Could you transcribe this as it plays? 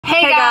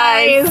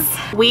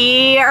guys.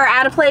 We are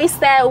at a place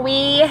that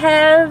we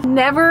have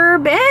never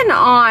been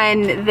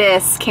on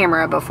this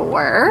camera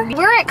before.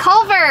 We're at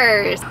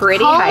Culver's.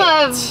 Pretty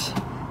hyped.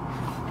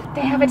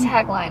 They have a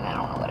tagline, I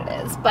don't know what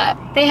it is, but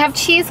they have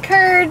cheese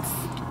curds,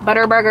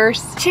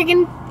 ButterBurgers,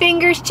 chicken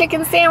fingers,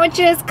 chicken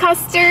sandwiches,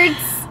 custards.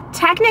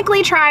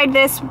 Technically tried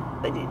this,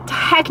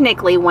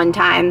 one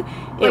time.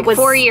 Like it was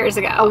 4 years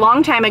ago. A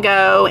long time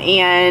ago,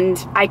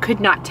 and I could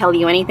not tell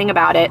you anything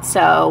about it.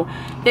 So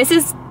this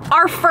is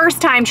our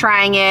first time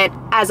trying it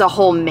as a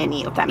whole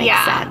menu, if that makes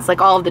sense.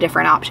 Like all of the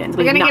different options.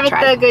 We're gonna give it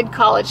the good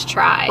college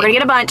try. We're gonna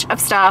get a bunch of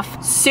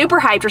stuff. Super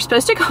hyped. We're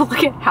supposed to go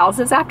look at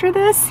houses after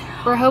this.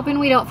 We're hoping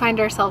we don't find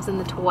ourselves in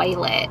the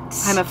toilet.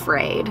 I'm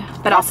afraid,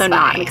 but also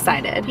not. I'm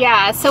excited.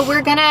 Yeah, so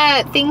we're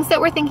gonna, things that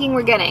we're thinking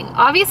we're getting.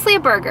 Obviously a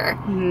burger,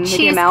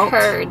 cheese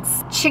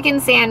curds, chicken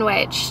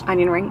sandwich,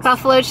 onion rings,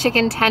 buffalo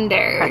chicken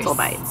tenders, pretzel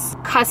bites,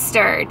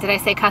 custard. Did I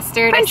say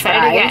custard? French I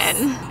said it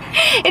again.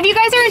 If you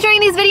guys are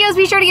enjoying these videos,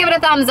 be sure to give it a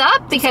thumbs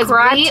up because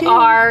we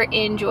are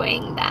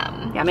enjoying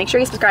them. Yeah, make sure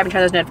you subscribe and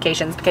turn those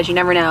notifications because you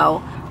never know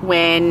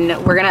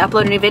when we're gonna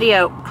upload a new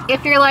video.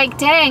 If you're like,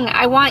 dang,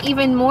 I want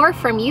even more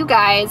from you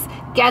guys,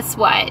 guess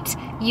what?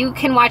 You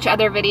can watch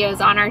other videos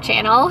on our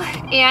channel,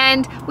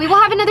 and we will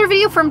have another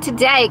video from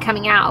today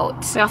coming out.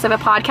 We also have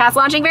a podcast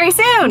launching very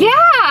soon.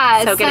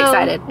 Yeah! So get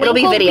excited. It'll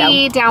be video. Link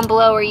will be down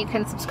below where you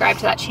can subscribe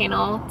to that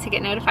channel to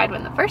get notified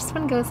when the first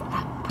one goes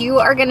up. You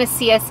are gonna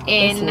see us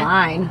in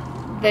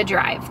the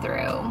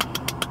drive-thru.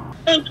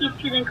 Thank you,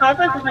 Susan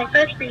Culver. This is my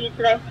first for you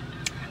today.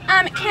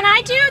 Can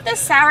I do the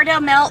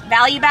Sourdough Melt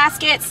Value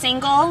Basket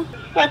single?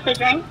 What's the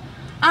drink?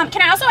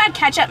 Can I also add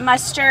ketchup,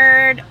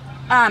 mustard,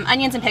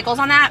 onions and pickles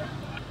on that?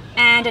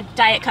 And a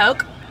Diet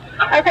Coke?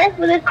 Okay,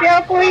 will this be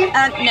all for you?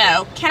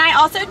 No. Can I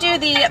also do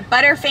the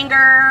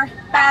Butterfinger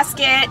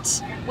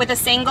basket with a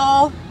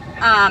single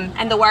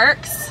and the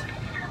works?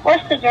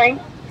 What's the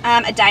drink?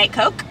 A Diet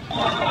Coke.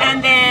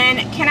 And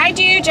then can I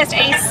do just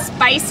a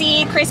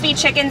spicy crispy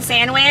chicken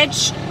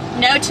sandwich?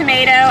 No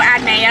tomato,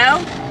 add mayo.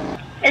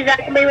 Is that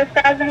going to be with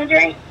fries and a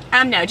drink?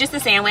 No, just the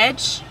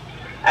sandwich.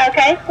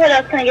 Okay, what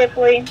else can I get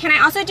for you? Can I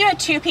also do a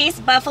 2-piece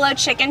buffalo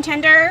chicken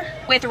tender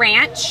with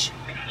ranch?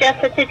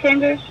 Just the 2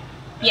 tenders?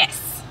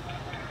 Yes.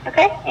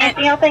 Okay,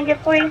 anything else I can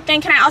get for you? Then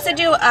can I also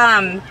do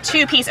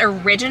 2-piece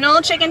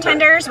original chicken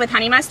tenders with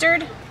honey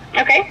mustard?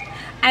 Okay.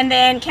 And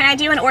then can I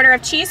do an order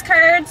of cheese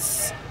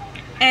curds,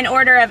 an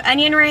order of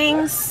onion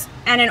rings,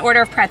 and an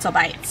order of pretzel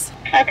bites?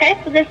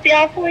 Okay, will this be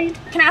all for you?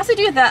 Can I also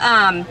do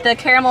the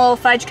caramel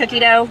fudge cookie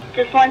dough?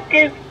 Just 1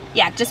 scoop?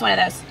 Yeah, just one of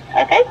those.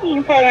 Okay, you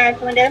can pull it around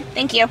the window.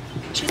 Thank you.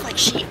 She's like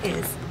she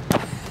is.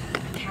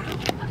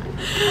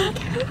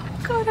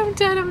 God, I'm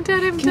dead, I'm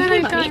dead, I'm dead,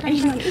 I'm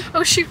dead.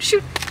 Oh, shoot,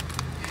 shoot.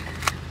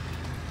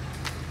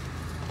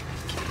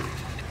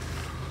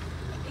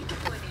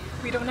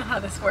 We don't know how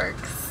this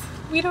works.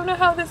 We don't know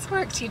how this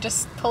works. You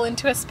just pull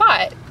into a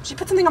spot. She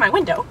put something on my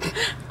window.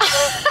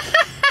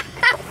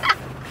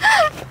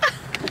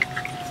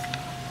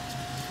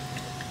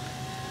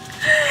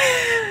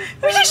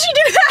 Why did she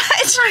do that?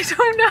 I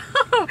don't know.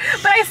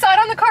 But I saw it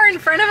on the car in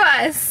front of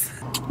us.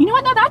 You know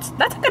what? No, that's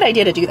a good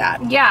idea to do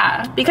that.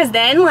 Yeah. Because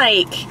then,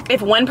 like,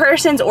 if one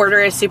person's order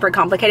is super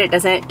complicated, it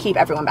doesn't keep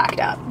everyone backed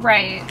up.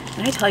 Right.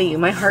 And I tell you,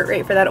 my heart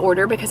rate for that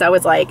order, because I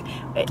was like,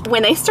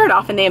 when they start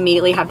off and they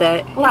immediately have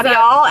the love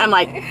y'all, I'm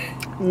like,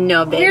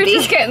 no, baby. We're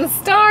just getting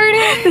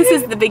started. This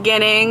is the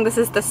beginning. This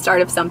is the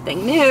start of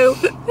something new.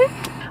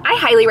 I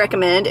highly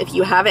recommend, if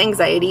you have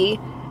anxiety,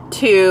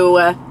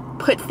 to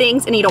put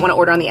things, and you don't want to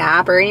order on the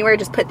app or anywhere,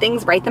 just put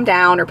things, write them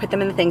down, or put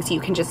them in the thing so you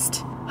can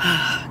just,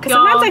 because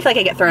sometimes I feel like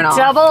I get thrown off.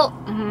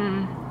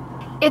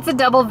 It's a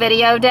double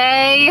video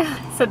day,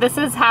 so this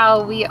is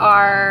how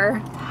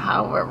we're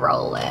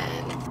rolling.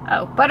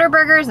 Oh,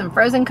 ButterBurgers and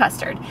frozen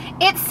custard.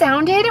 It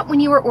sounded, when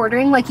you were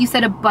ordering, like you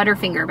said a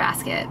Butterfinger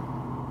basket.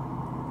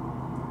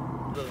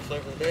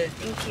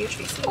 Thank you,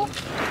 Tracy. Oh.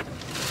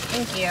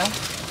 Thank you.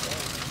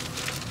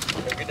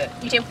 Have a good day.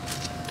 You too.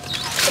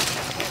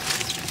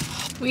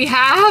 We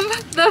have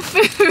the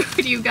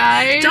food, you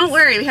guys. Don't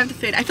worry, we have the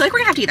food. I feel like we're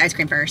gonna have to eat ice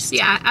cream first.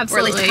 Yeah,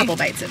 absolutely. Or at least a couple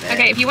bites of it.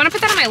 Okay, if you want to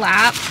put that on my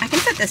lap. I can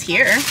put this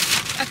here.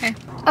 Okay.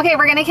 Okay,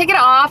 we're gonna kick it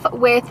off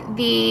with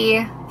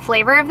the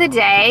flavor of the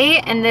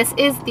day, and this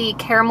is the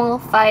caramel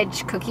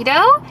fudge cookie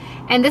dough,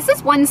 and this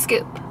is 1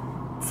 scoop.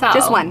 So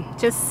just one.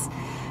 Just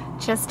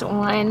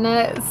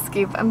 1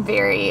 scoop. I'm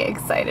very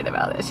excited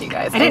about this, you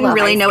guys. I didn't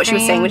really know what she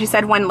was saying when she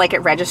said one, like it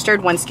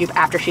registered 1 scoop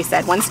after she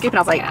said 1 scoop, and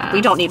I was like,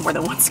 we don't need more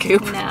than 1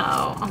 scoop.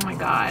 No. Oh my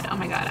god. Oh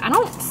my god. I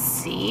don't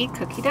see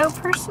cookie dough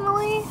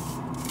personally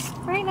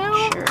right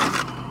now. Sure.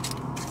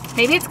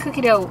 Maybe it's cookie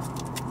dough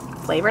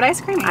flavored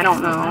ice cream? I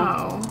don't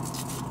know.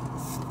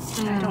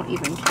 I don't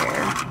even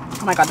care.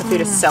 Oh my god, the food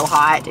is so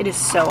hot. It is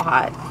so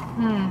hot.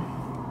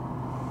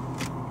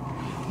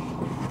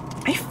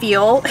 I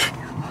feel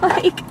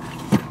like...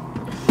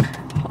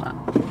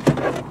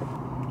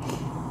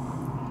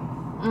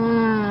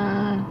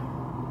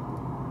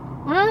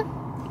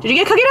 Did you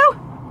get cookie dough?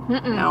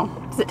 No.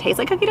 Does it taste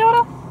like cookie dough at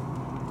all?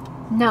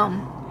 No.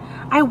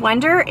 I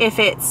wonder if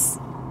it's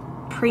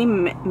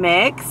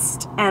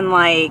pre-mixed and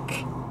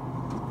like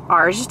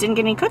ours just didn't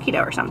get any cookie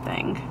dough or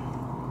something.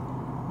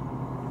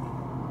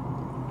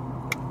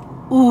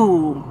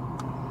 Ooh.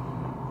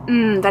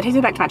 That takes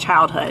me back to my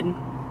childhood.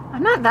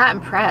 I'm not that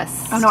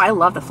impressed. Oh no, I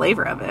love the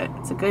flavor of it.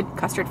 It's a good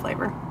custard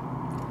flavor.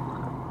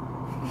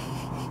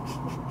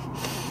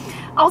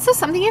 Also,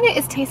 something in it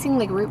is tasting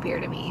like root beer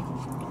to me.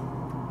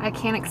 I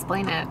can't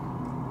explain it.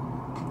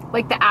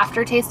 Like the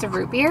aftertaste of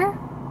root beer?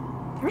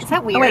 Is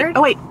that weird?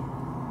 Oh wait.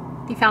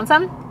 You found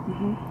some?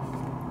 Mm-hmm.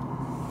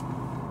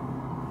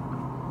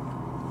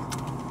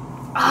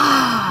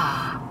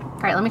 Ah. All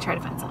right, let me try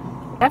to find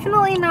some.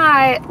 Definitely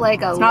not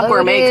like a It's not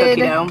gourmet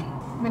cookie dough.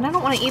 I mean, I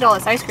don't want to eat all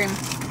this ice cream.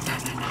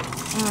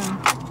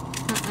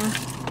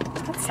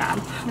 That's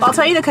sad. Well, I'll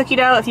tell you the cookie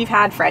dough. If you've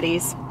had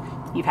Freddy's,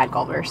 you've had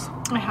Culver's.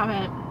 I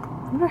haven't.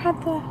 You ever had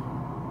the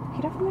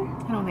cookie dough from there?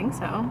 I don't think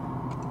so.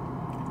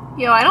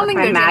 Yo, I don't think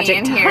My there's magic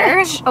any in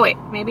here. touch. Oh wait,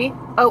 maybe.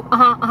 Oh,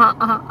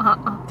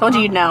 Told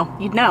you you'd know.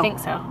 You'd know. I think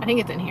so. I think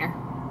it's in here.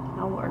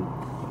 Oh Lord.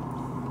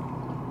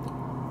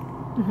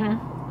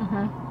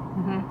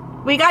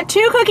 We got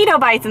 2 cookie dough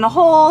bites in the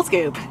whole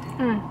scoop.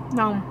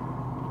 No.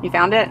 You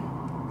found it?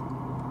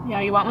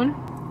 Yeah, you want one?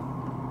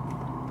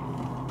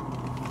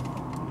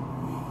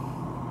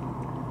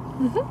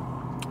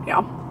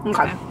 Yeah.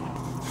 Okay.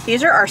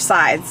 These are our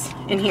sides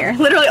in here.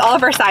 Literally all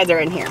of our sides are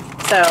in here.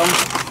 So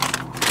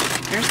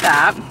there's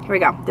that. Here we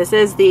go. This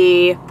is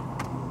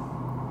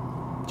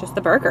just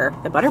the burger,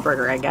 the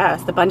ButterBurger, I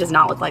guess. The bun does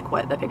not look like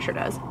what the picture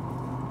does.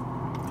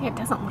 Yeah, it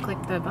doesn't look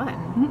like the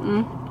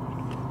bun.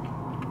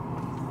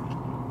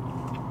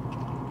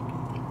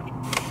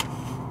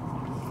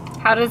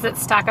 How does it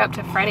stack up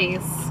to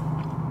Freddy's?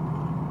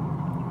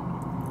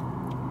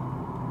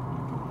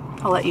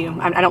 I'll let you.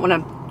 I don't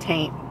want to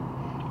taint.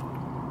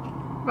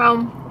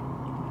 Well,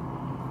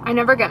 I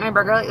never get my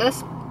burger like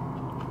this.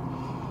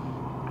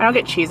 I don't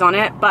get cheese on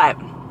it, but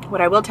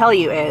what I will tell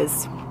you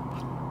is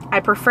I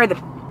prefer the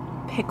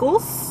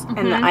pickles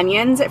and the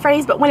onions at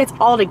Freddy's, but when it's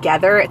all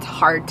together, it's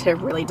hard to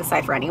really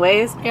decipher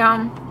anyways.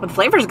 Yeah. But the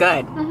flavor's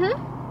good.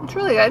 It's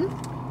really good.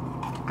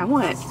 I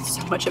want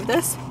so much of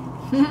this.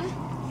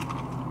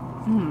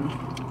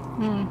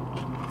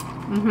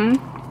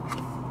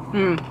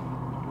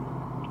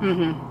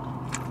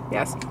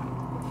 Yes.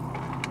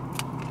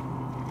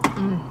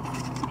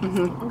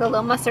 Got a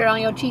little mustard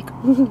on your cheek.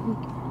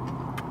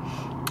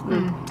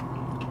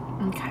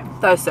 Okay.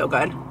 That was so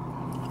good.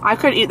 I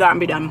could eat that and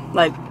be done.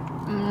 Like,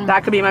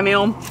 that could be my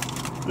meal.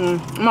 I'm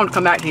gonna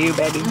come back to you,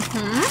 baby.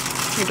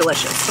 You're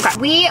delicious. Okay.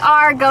 We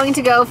are going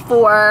to go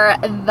for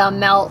the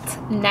melt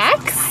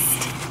next.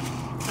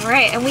 All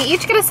right, and we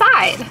each get a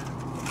side.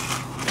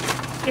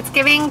 It's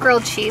giving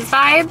grilled cheese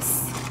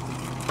vibes.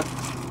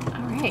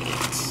 All right.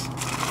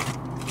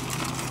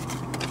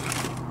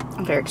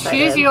 I'm very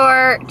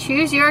excited.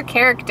 Choose your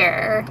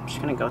character. I'm just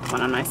gonna go with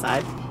one on my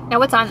side. Now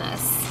what's on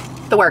this?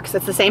 The works.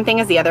 It's the same thing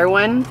as the other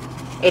one.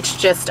 It's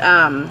just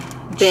been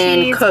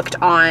Cheese, cooked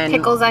on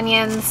pickles,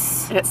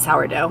 onions, and it's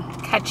sourdough.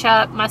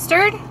 ketchup,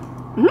 mustard.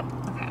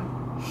 Okay.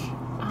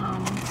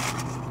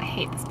 I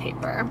hate this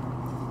paper.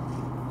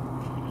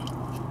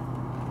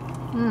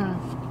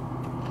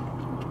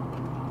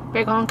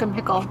 Big honkin'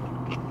 pickle.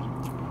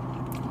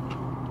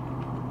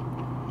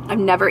 I've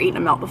never eaten a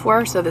melt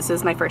before, so this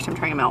is my first time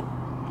trying a melt.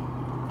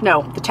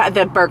 No,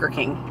 the Burger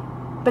King.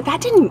 But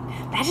that didn't,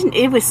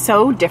 it was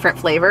so different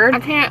flavored. I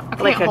can't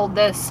hold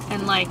this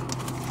and like.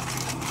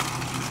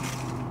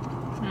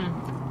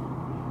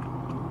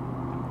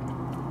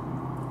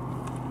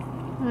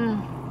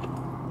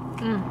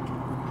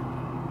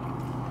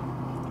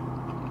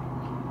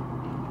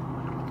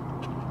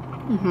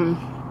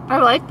 I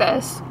like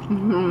this.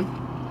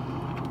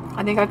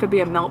 I think I could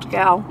be a melt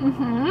gal.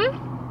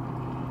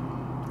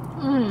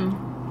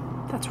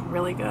 That's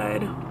really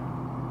good.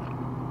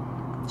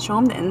 Show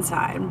them the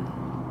inside.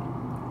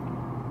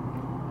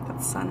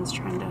 That sun's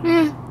trying to.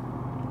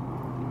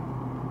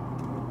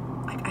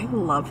 Like, I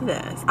love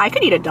this. I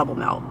could eat a double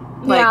melt.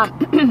 Like,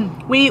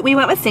 we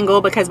went with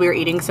single because we were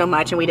eating so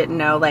much and we didn't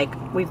know, like,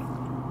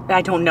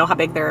 I don't know how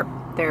big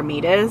their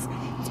meat is.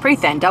 It's pretty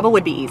thin. Double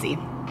would be easy.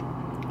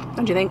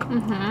 Don't you think?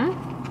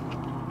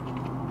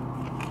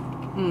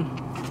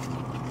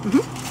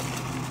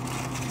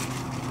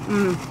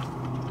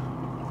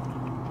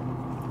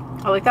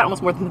 I like that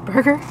almost more than the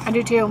burger. I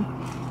do too.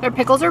 Their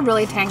pickles are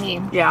really tangy.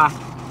 Yeah.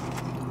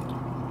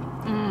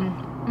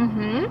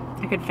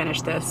 I could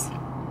finish this.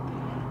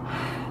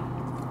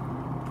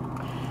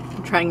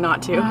 I'm trying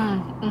not to.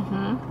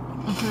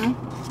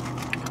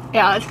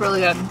 Yeah, it's really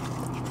good.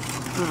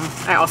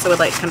 I also would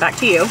like to come back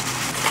to you.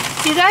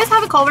 Do you guys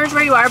have a Culver's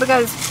where you are?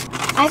 Because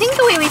I think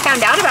the way we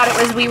found out about it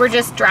was we were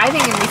just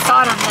driving and we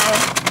saw it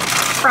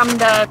from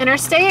the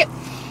interstate.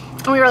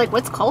 And we were like,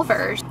 what's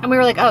Culver's? And we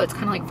were like, oh, it's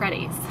kind of like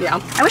Freddy's. Yeah.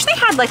 I wish they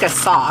had like a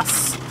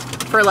sauce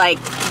for like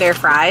their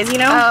fries, you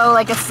know? Oh,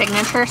 like a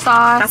signature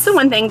sauce? That's the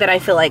one thing that I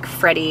feel like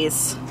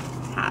Freddy's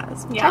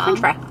has. Yeah. Try French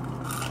fry.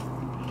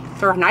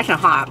 They're nice and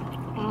hot.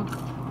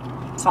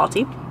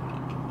 Salty.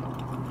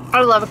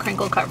 I love a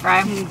crinkle cut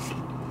fry.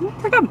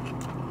 They're good.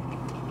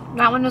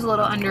 That one was a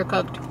little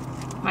undercooked.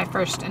 My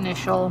first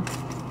initial.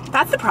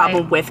 That's the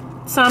problem with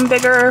some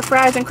bigger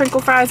fries and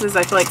crinkle fries is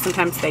I feel like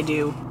sometimes they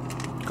do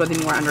go the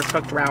more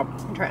undercooked route.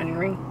 Try onion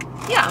ring.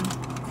 Yeah.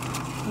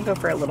 I'll go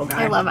for a little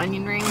guy. I love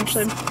onion rings.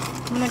 Actually,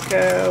 I'm gonna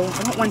go.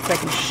 I want one so I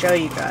can show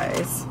you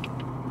guys.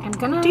 I'm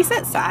gonna.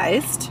 Decent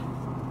sized.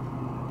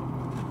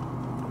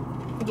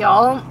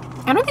 Y'all,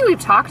 I don't think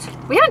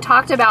we haven't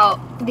talked about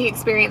the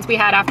experience we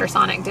had after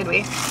Sonic, did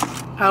we?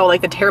 Oh,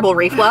 like the terrible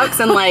reflux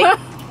and like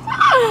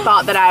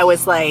thought that I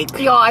was like.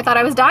 Y'all, I thought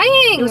I was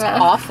dying. It was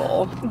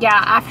awful. Yeah,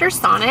 after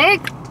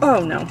Sonic. Oh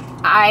no.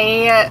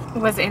 I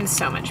was in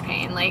so much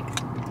pain. Like,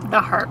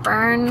 the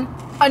heartburn.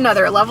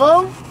 Another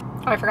level.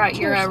 Oh, I forgot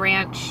you're a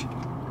ranch.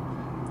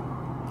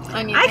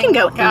 Onion I can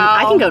go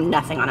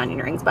nothing on onion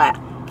rings, but.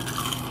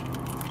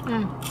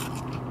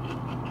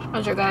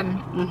 Those are good.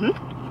 Mm-hmm.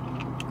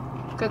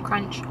 Good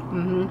crunch.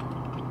 Mm-hmm.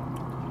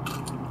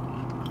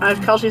 As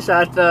Kelsey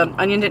said, the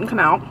onion didn't come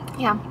out.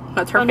 Yeah.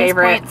 That's her Bonus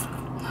favorite. points.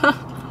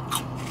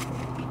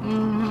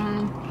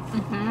 Mm-hmm.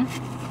 Mm-hmm.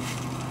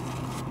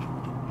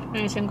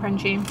 Nice and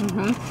crunchy.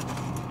 Mm-hmm.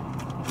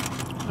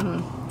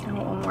 Mm. I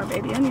want one more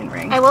baby onion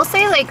ring. I will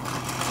say, like,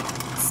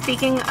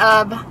 speaking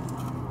of...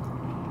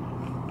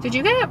 Did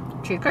you get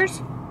cheese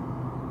curds?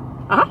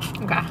 Uh-huh.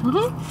 Okay.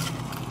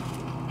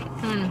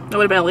 It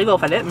would have been illegal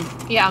if I didn't.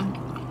 Yeah.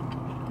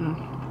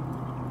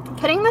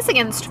 Putting this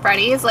against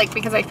Freddy's, like,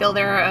 because I feel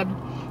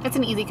it's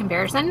an easy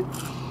comparison.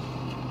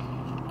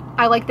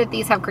 I like that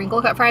these have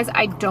crinkle cut fries.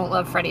 I don't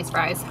love Freddy's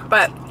fries.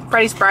 But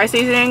Freddy's fry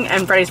seasoning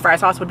and Freddy's fry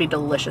sauce would be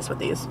delicious with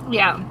these.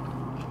 Yeah.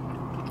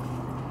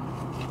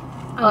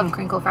 I love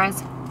crinkle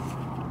fries.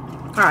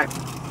 All right.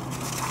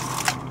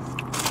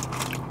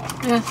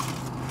 Yeah.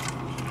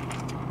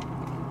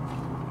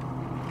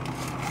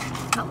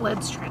 That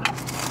lid's trying to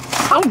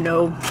Oh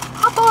no.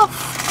 pop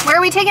off. Where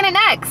are we taking it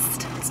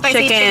next?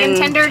 Spicy chicken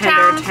tender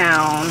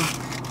town.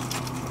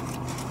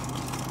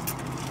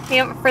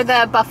 Yeah, for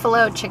the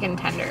buffalo chicken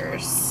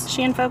tenders. Is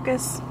she in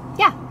focus?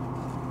 Yeah.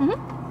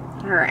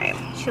 All right.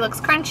 She looks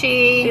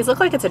crunchy. These look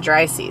like it's a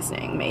dry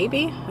seasoning,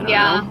 maybe? I don't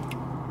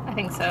know. I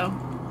think so.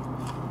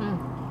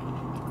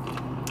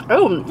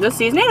 Oh, the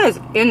seasoning is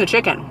in the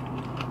chicken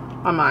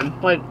on mine.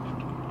 Like,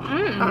 I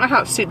don't know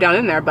how it's seeped down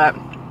in there, but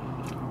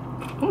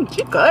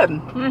she's good.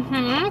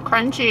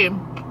 Crunchy.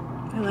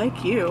 I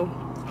like you.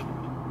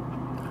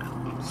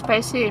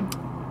 Spicy.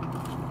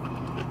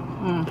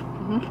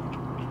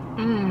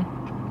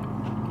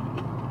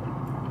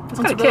 It's It's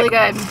got a really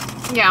kick.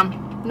 good. Yeah.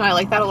 No, I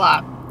like that a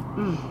lot.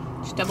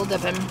 Just double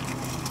dipping.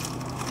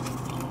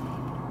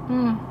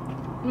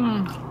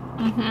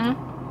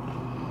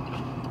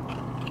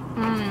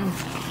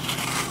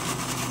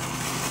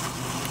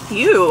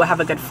 You have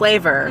a good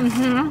flavor,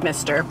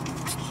 Mr.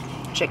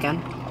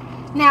 Chicken.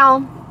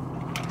 Now,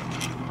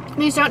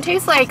 these don't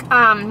taste like,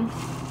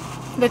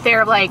 that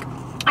they're like,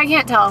 I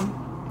can't tell.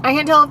 I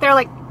can't tell if they're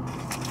like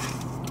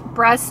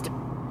breast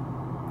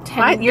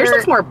tender. Yours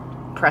looks more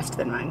pressed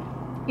than mine.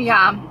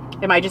 Yeah.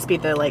 It might just be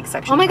the like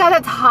section. Oh my god,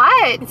 that's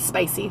hot. It's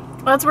spicy.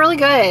 That's really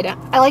good.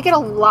 I like it a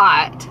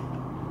lot.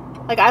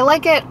 Like, I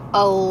like it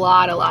a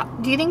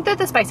lot. Do you think that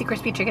the spicy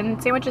crispy chicken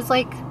sandwich is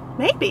like...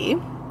 Maybe.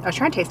 I was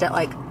trying to taste it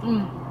like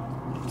Oh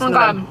my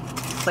god.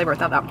 flavor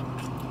without that.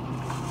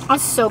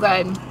 That's so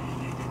good.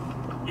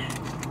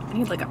 I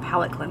need like a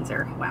palate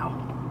cleanser. Wow.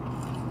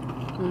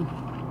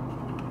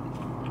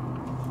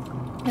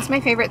 That's my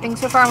favorite thing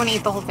so far. I want to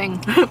eat the whole thing.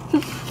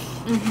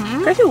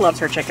 Tracy loves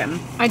her chicken.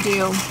 I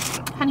do.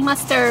 Honey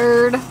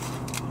mustard.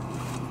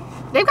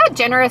 They've got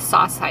generous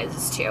sauce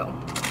sizes too,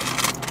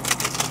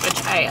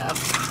 which I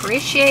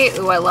appreciate.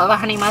 Ooh, I love a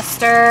honey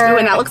mustard. Ooh,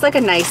 and that looks like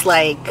a nice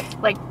like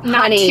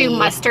not honey. too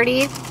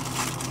mustardy.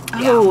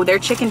 Oh, their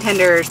chicken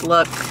tenders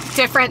look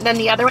Different than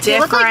the other ones. They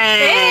look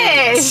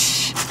like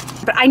fish.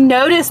 But I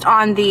noticed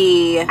on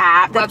the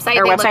app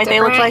Website, they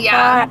look like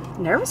yeah. that.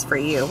 Nervous for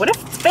you. What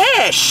if it's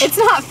fish? It's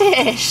not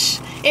fish.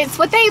 It's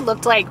what they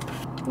looked like.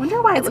 I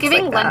wonder why It's looks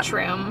giving like that.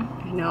 lunchroom.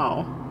 I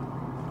know.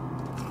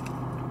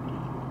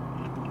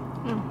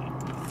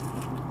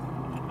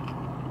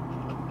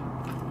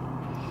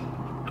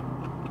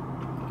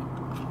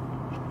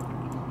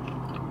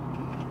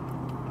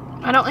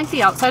 I don't like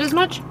the outside as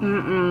much.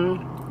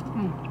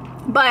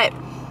 But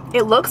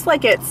it looks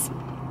like it's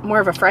more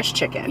of a fresh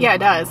chicken. Yeah, it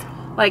does.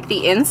 Like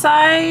the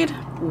inside,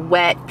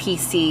 wet,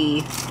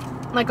 piecey,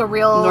 Like a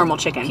real normal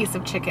chicken. piece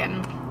of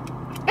chicken.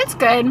 It's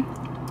good.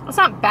 It's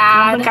not I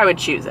bad. think I would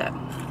choose it.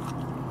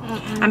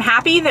 I'm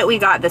happy that we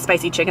got the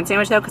spicy chicken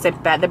sandwich though, because I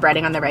bet the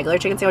breading on the regular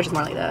chicken sandwich is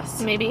more like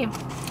this. Maybe.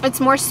 It's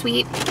more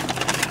sweet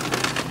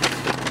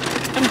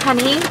and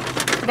honey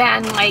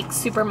than like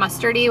super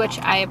mustardy, which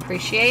I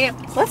appreciate.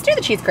 Let's do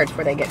the cheese curds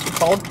before they get too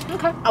cold.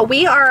 Okay.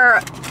 We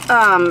are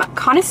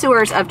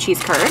connoisseurs of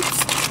cheese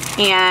curds,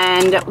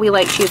 and we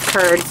like cheese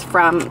curds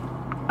from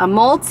a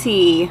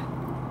multitude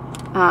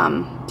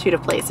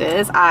of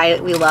places.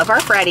 We love our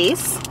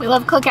Freddy's. We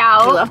love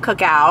Cookout. We love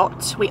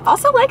Cookout. We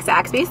also like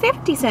Zaxby's. They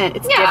have decent.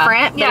 It's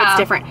different, but it's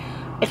different.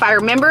 If I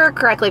remember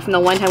correctly from the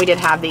one time we did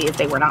have these,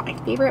 they were not my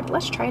favorite, but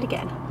let's try it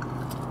again.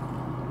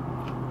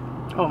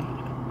 Oh,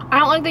 I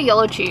don't like the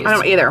yellow cheese. I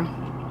don't either.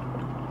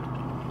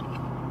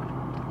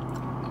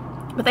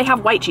 But they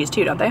have white cheese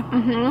too, don't they?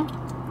 Mm-hmm.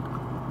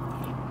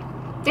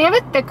 They have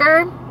a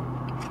thicker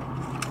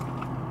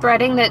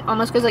breading that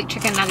almost goes like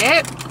chicken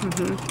nugget.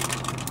 Mm-hmm.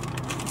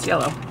 It's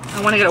yellow.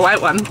 I want to get a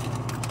white one.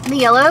 The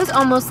yellow's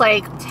almost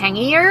like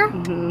tangier.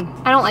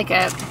 Mm-hmm. I don't like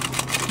it.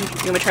 You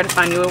want me to try to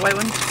find you a white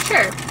one?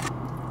 Sure.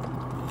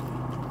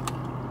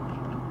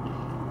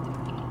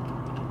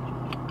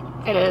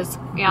 It is,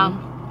 yeah.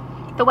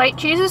 Mm-hmm. The white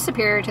cheese is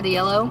superior to the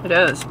yellow. It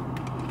is.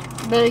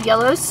 The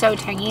yellow's so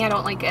tangy, I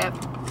don't like it.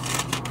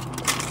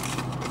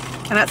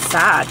 And that's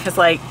sad, because,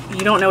 like, you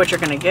don't know what you're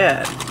going to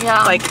get.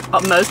 Yeah. Like,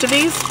 most of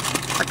these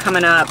are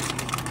coming up.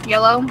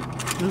 Yellow.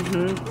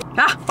 Mm-hmm.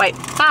 Ah, white.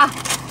 Ah.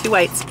 2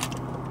 whites.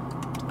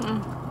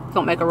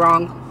 Don't make a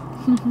wrong.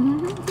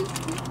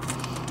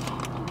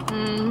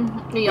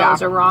 The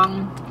yellows are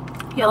wrong.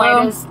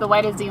 Yellow. The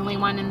white is the only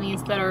one in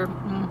these that are...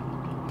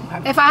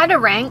 Okay. If I had to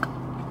rank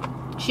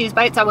cheese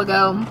bites, I would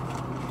go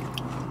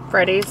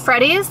Freddy's.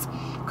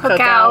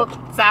 Cookout,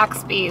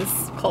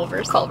 Zaxby's,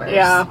 Culvers.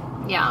 Yeah.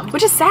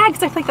 Which is sad,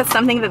 because I feel like that's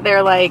something that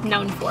they're, like...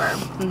 Known for.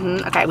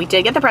 Okay, we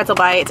did get the pretzel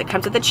bites. It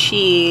comes with the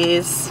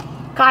cheese.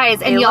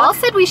 Guys, and y'all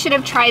said we should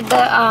have tried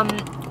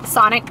the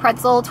Sonic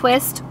pretzel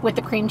twist with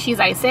the cream cheese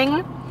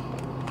icing.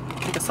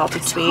 Like a salty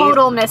sweet.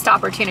 Total missed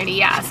opportunity,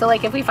 yeah. So,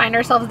 like, if we find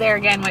ourselves there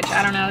again, which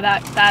I don't know,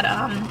 that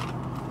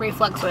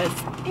reflux was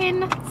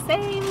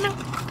insane.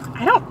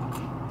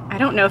 I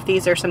don't know if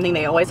these are something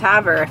they always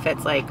have, or if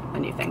it's, like, a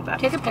new thing. But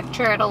Take a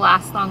picture, it'll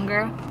last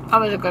longer. That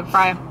was a good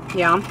fry.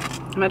 yeah,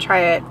 I'm gonna try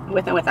it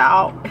with and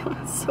without.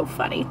 It's so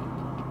funny.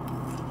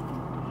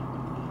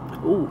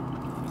 Ooh.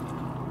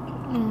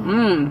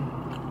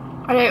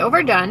 Are they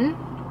overdone?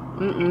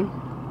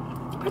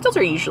 Pretzels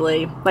are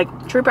usually,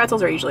 like, true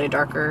pretzels are usually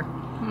darker.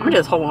 I'm gonna do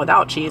this whole one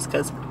without cheese,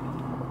 because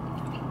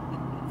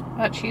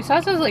That cheese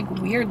sauce is, like,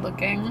 weird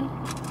looking.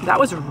 that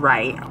was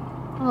right.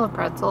 I love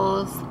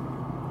pretzels.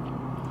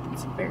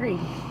 It's very...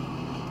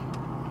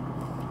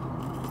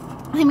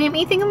 They made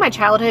me think of my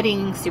childhood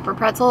eating super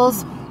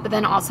pretzels, but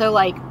then also,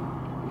 like,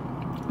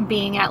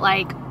 being at,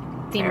 like,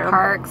 theme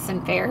parks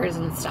and fairs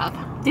and stuff.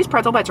 These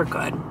pretzel bites are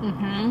good.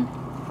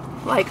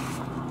 Like,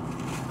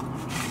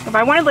 if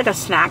I wanted, like, a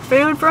snack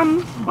food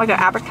from, like, an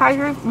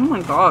appetizer, oh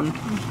my god.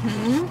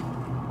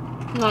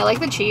 No, I like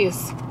the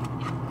cheese.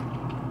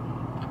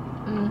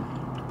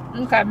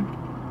 Okay.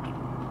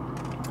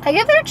 I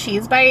give their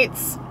cheese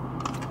bites.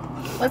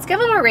 Let's give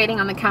them a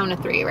rating on the count of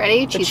 3.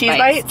 Ready? Cheese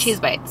bites? Cheese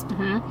bites.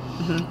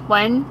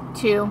 1,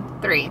 2,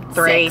 3.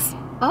 3. 6.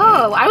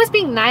 Oh, I was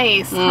being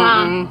nice.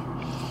 Huh?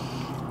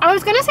 I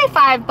was gonna say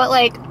 5, but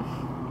like,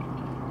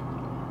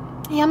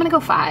 yeah, I'm gonna go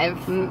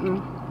 5.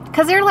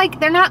 Because they're like,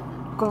 they're not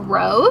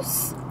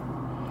gross.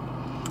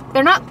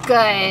 They're not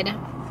good.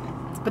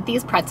 But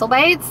these pretzel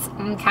bites,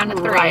 count of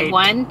 3. Right.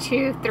 1,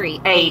 2,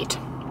 3. 8.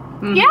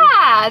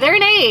 Yeah, they're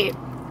an 8.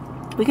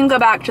 We can go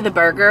back to the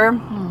burger.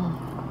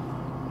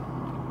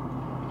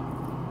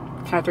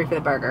 Count of 3 for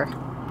the burger.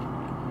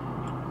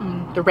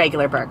 The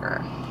regular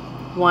burger.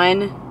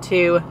 1,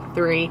 2,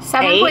 3,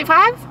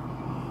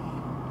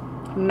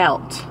 7.5? 8.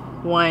 Melt.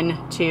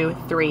 1, 2,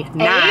 3,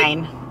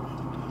 9. A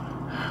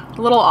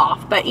little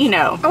off, but you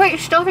know. Oh wait, you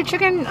still have a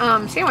chicken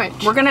sandwich.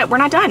 We're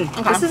not done.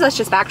 Okay. This is us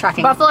just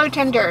backtracking. Buffalo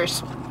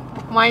tenders.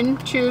 1,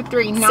 2,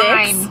 3,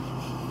 9. 6.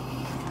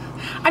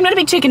 I'm not a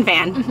big chicken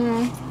fan.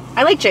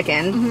 I like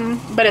chicken,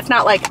 but it's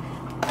not like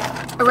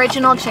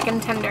Original chicken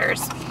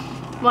tenders.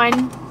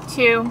 1,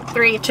 2,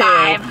 3,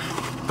 5.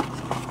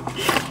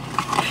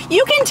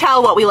 You can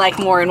tell what we like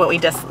more and what we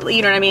dislike.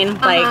 You know what I mean?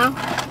 Like,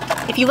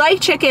 if you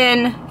like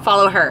chicken,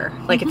 follow her.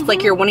 Like, it's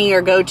like one of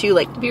your go-to.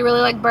 Like, Do you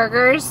really like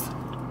burgers?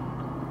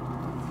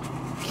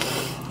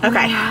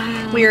 okay,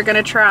 we are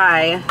gonna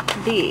try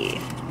the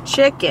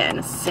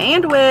chicken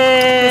sandwich.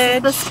 This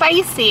is the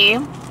spicy.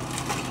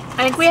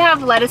 I think we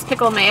have lettuce,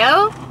 pickle,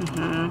 mayo.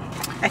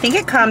 I think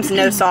it comes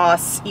no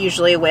sauce,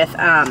 usually with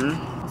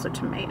also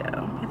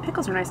tomato. And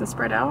pickles are nice and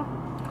spread out.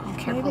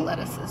 Careful,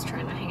 lettuce is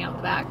trying to hang out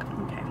the back.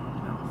 Okay.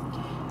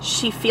 Well,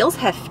 she feels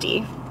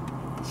hefty.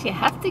 She a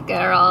hefty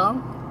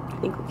girl. I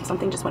think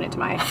something just went into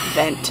my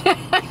vent.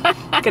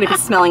 Gonna be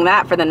smelling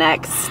that for the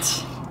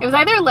next. It was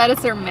either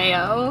lettuce or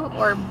mayo,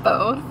 or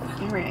both.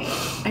 All right.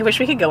 I wish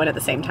we could go in at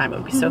the same time. It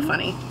would be so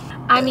funny.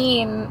 I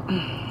mean...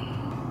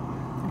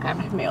 Okay, I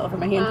have mayo over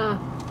my hand.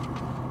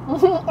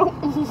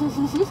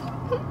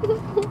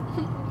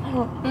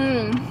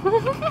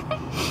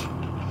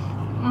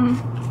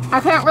 I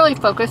can't really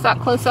focus that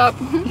close up.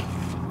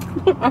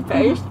 My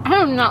face.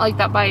 I do not like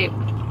that bite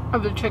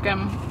of the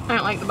chicken. I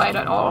don't like the bite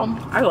at all.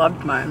 I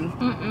loved mine.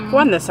 Go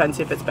on this side and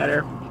see if it's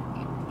better.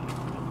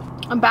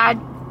 A bad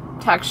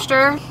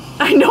texture.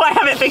 I know I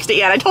haven't fixed it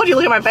yet. I told you,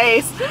 look at my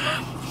face.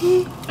 I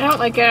don't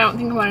like it. I don't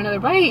think I want another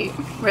bite.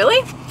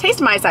 Really?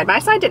 Taste my side. My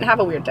side didn't have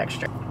a weird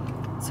texture.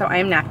 So I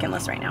am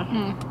napkinless right now.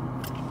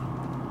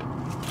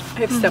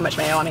 I have so much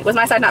mayo on me. Was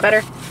my side not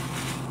better?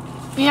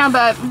 Yeah,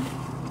 but...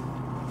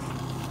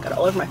 Got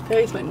all over my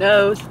face, my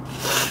nose.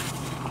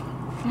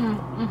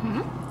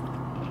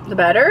 The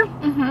better?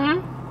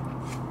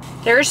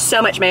 There's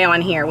so much mayo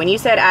on here. When you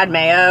said add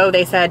mayo,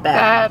 they said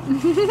bet.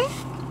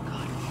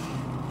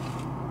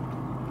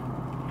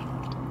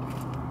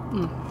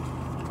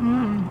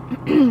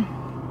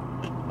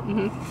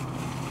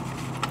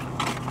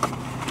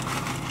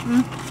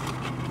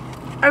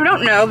 I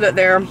don't know that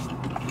they're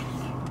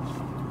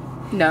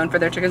known for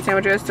their chicken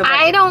sandwiches. So like,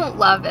 I don't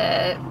love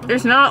it.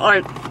 There's not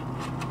like,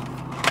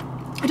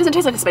 it doesn't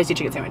taste like a spicy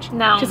chicken sandwich.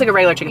 No. It tastes like a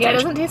regular chicken Yeah, it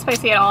sandwich. doesn't taste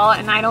spicy at all,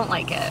 and I don't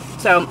like it.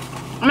 So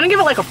I'm gonna give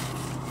it like a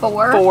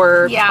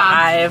 4? Yeah.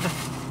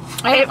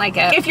 5. I didn't like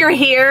it. If you're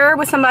here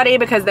with somebody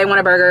because they want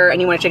a burger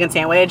and you want a chicken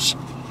sandwich,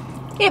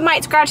 it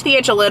might scratch the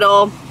itch a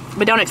little,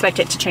 but don't expect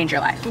it to change your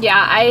life.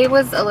 Yeah, I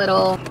was a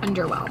little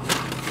underwhelmed.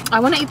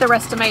 I want to eat the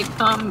rest of my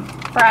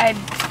fried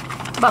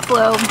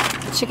buffalo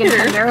chicken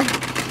tender,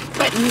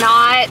 but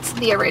not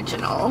the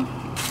original.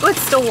 Oh,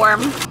 it's still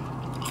warm.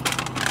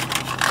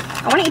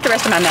 I want to eat the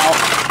rest of my melt.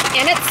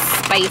 And it's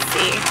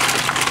spicy.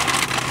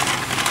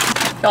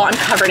 Oh, I'm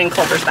covered in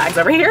Culver's bags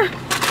over here.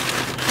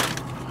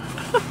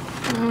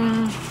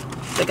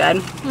 Is it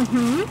good?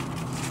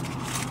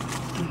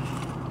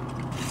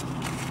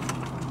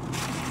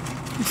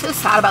 I'm so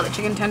sad about the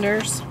chicken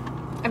tenders.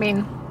 I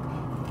mean,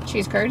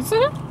 cheese curds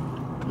in it?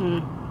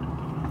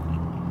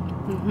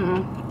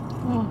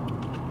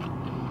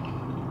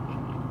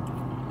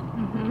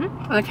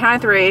 On the count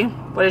of 3,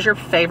 what is your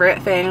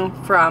favorite thing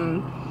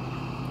from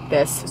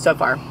this so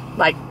far?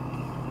 Like,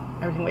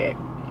 everything we ate.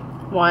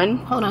 1.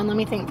 Hold on, let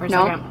me think for a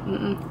No.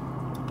 second.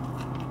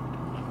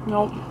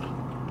 Nope.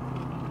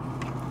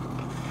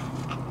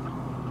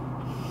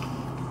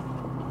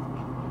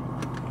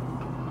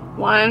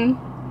 One,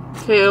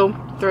 2,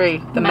 3.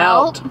 The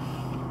melt.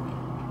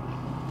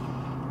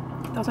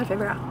 That was my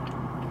favorite.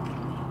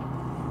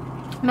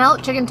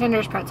 Melt, chicken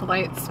tenders, pretzel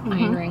bites,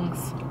 onion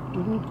rings.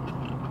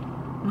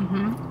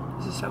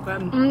 This is so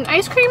good.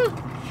 Ice cream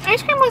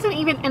wasn't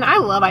even, and I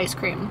love ice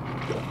cream.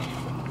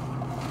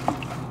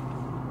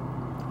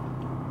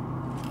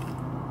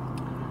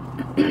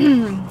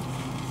 You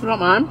don't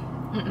mind?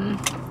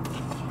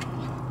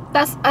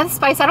 That's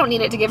spice. I don't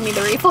need it to give me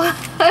the reflux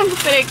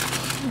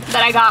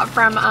that I got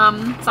from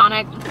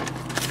Sonic.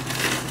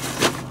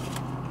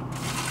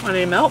 Want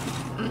any melt?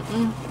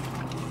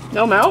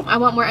 No melt? I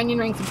want more onion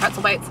rings and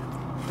pretzel bites.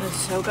 It's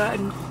so good.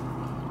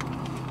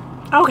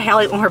 Okay,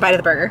 I'll eat one more bite of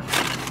the burger.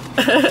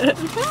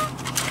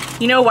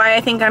 You know why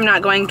I think I'm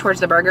not going towards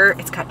the burger?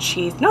 It's got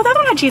cheese. No, that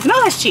one had cheese. No,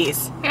 that's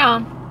cheese.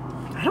 Yeah.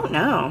 I don't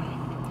know.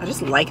 I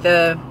just like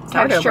the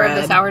sourdough Texture bread.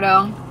 of the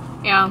sourdough.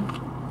 Yeah.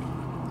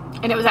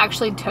 And it was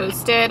actually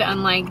toasted,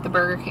 unlike the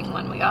Burger King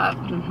one we got.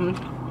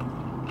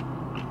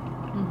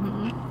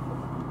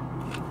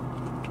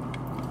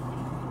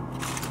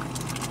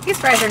 These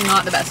fries are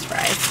not the best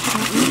fries.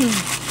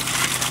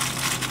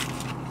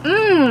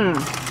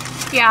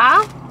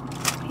 Yeah?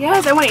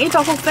 Yes, I want to eat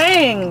the whole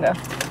thing.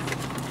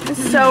 This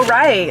is so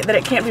right that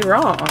it can't be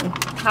wrong.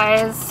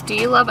 Guys, do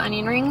you love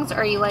onion rings, or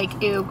are you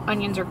like, ew,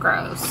 onions are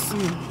gross?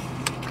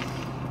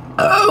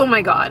 Oh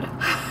my god.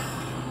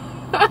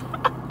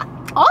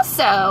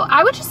 Also,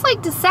 I would just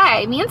like to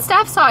say, me and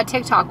Steph saw a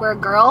TikTok where a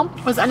girl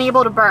was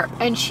unable to burp,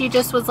 and she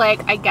just was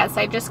like, I guess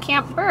I just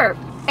can't burp.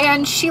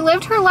 And she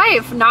lived her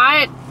life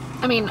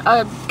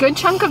a good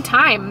chunk of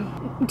time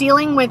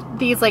dealing with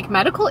these like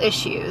medical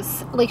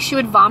issues. Like, she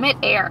would vomit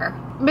air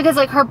because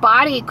like her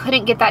body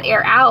couldn't get that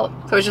air out.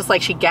 So it was just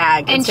like she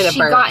gagged And instead of she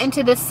burped. got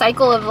into this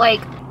cycle of like,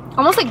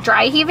 almost like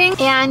dry heaving.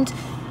 And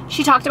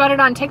she talked about it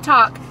on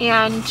TikTok,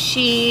 and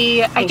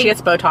she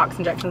gets Botox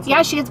injections.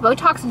 Yeah, she gets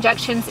Botox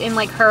injections in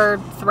like her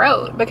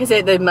throat. Because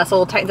the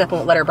muscle tightens up and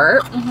won't let her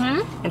burp.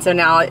 And so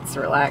now it's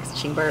relaxed.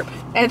 She can burp.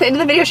 And at the end of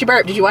the video, she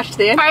burped. Did you watch it to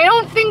the end? I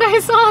don't think I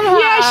saw that.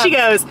 Yeah, she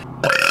goes.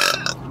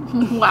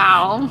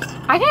 Wow.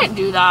 I can't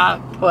do that.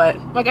 What?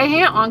 Like, I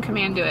can't on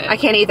command do it. I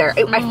can't either.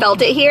 I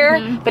felt it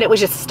here, but it was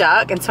just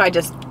stuck. And so I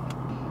just...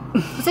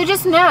 So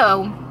just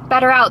know,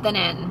 better out than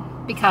in.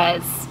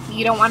 Because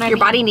you don't want to... Your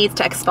body needs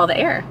to expel the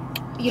air.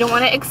 You don't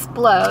want to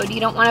explode.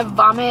 You don't want to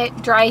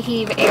vomit, dry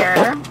heave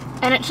air.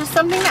 And it's just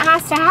something that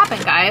has to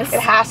happen, guys. It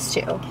has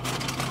to.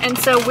 And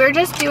so we're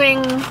just doing...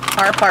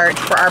 Our part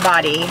for our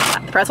body.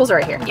 The pretzels are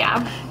right here.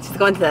 Yeah. So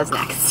go into those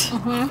next.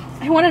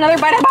 I want another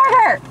bite of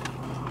burger!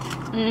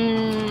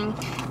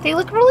 They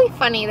look really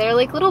funny. They're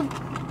like little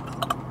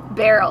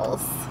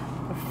barrels.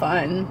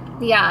 Fun.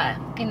 Yeah,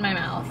 in my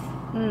mouth.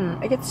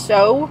 It gets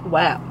so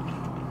wet.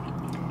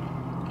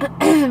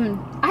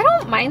 I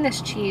don't mind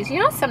this cheese. You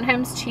know,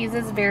 sometimes cheese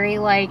is very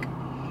like,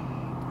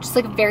 just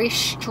like very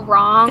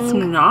strong. It's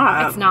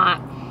not. It's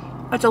not.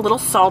 It's a little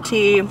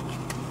salty. And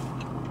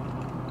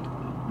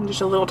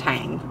just a little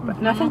tang. But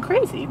nothing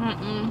crazy.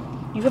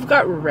 You have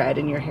got red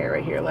in your hair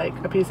right here. Like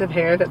a piece of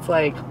hair that's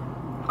like...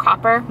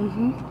 Copper.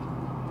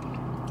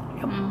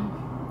 Yep.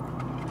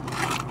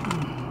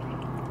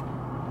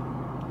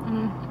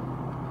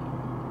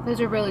 Those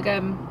are really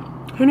good.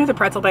 Who knew the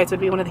Pretzel Bites would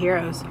be one of the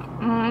heroes?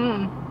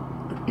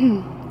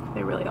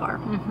 They really are.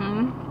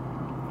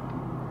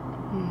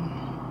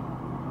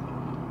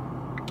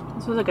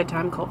 This was a good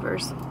time,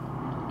 Culvers.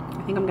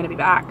 I think I'm going to be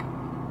back.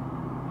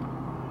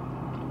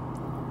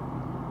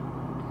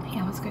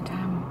 was a good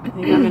time. I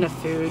think I'm in a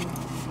food.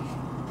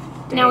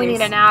 Now we need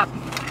a nap.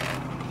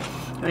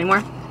 Any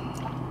more?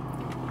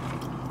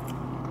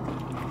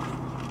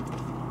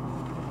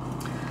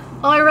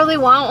 Oh, I really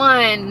want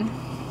one.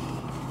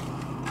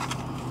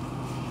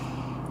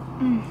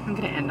 I'm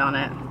gonna end on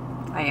it.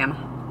 I am.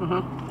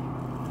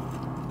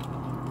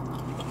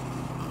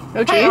 No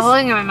I'm cheese?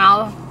 holding it in my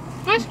mouth.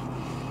 Just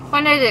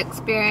wanted to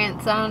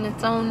experience on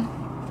its own.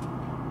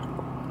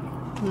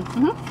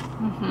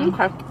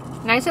 Okay.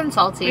 Nice and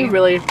salty. You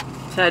really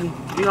said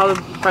eat all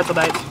the pretzel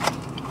bites.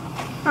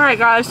 Alright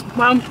guys,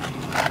 well,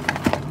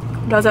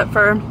 does it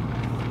for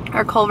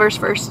our Culver's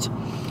first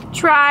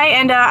try,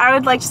 and I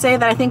would like to say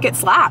that I think it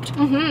slapped.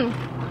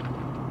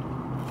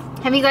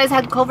 Have you guys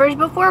had Culver's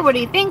before? What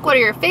do you think? What are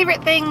your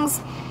favorite things?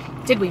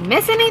 Did we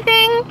miss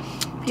anything?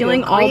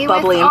 Feeling all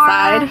bubbly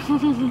inside.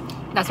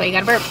 That's why you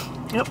gotta burp.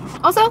 Yep.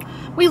 Also,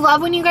 we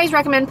love when you guys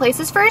recommend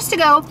places for us to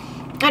go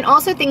and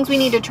also things we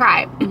need to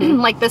try.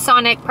 Like the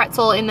Sonic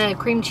pretzel in the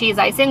cream cheese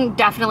icing.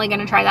 Definitely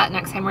gonna try that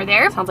next time we're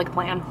there. Sounds like a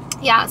plan.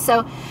 Yeah,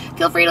 so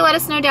feel free to let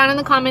us know down in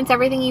the comments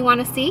everything you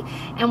want to see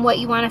and what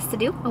you want us to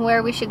do and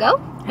where we should go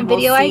and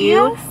video we'll see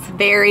ideas. you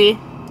very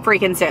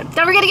freaking soon.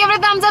 Don't forget to give it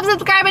a thumbs up,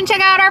 subscribe, and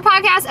check out our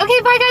podcast.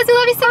 Okay, bye guys. We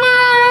love you so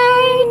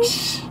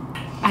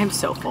much. I'm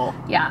so full.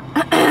 Yeah.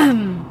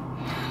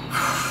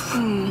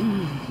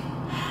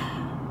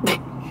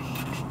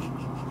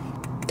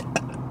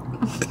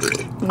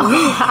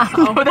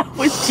 Wow, that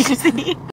was juicy.